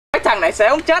thằng này sẽ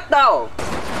không chết đâu.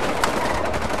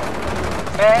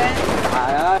 Ê,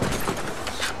 trời ơi.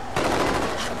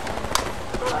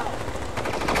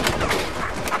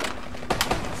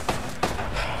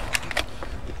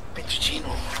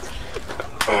 Petricino.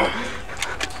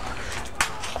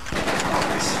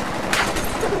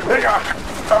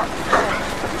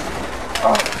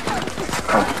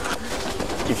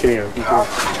 Keep shooting her.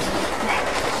 Keep shooting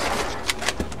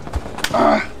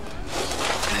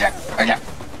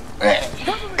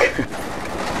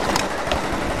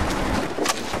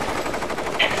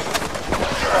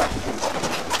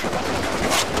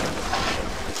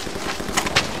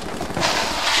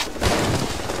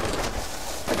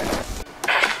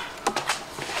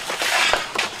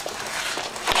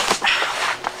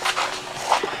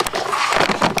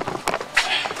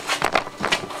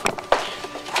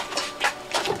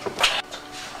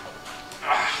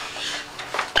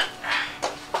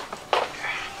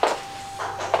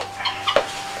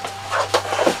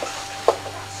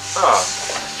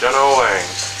General Wang,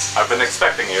 I've been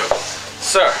expecting you.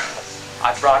 Sir,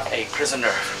 I brought a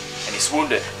prisoner and he's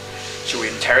wounded. Should we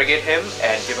interrogate him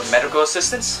and give him medical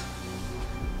assistance?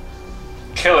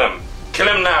 Kill him! Kill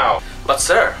him now! But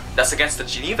sir, that's against the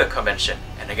Geneva Convention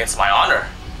and against my honor.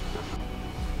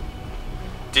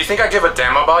 Do you think I give a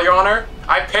damn about your honor?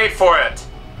 I paid for it!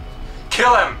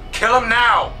 Kill him! Kill him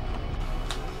now!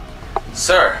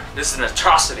 Sir, this is an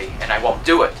atrocity and I won't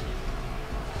do it.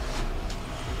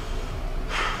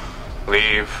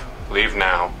 Leave. Leave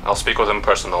now. I'll speak with him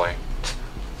personally.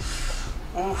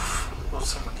 Uf,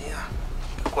 los manía.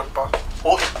 Cuerpo.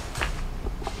 Oh.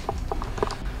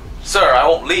 Sir, I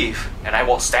won't leave and I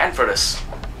won't stand for this.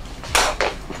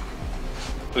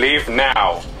 Leave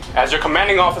now. As your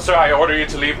commanding officer, I order you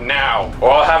to leave now,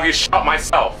 or I'll have you shot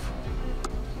myself.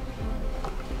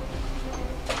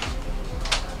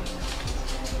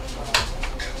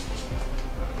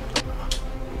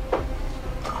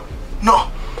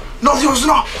 No! No, Dios,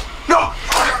 no! No!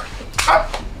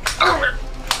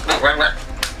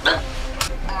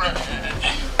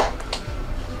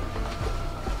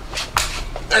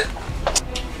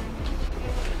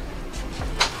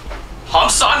 Hong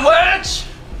Sandwich!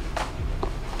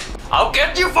 I'll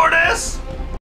get you for this!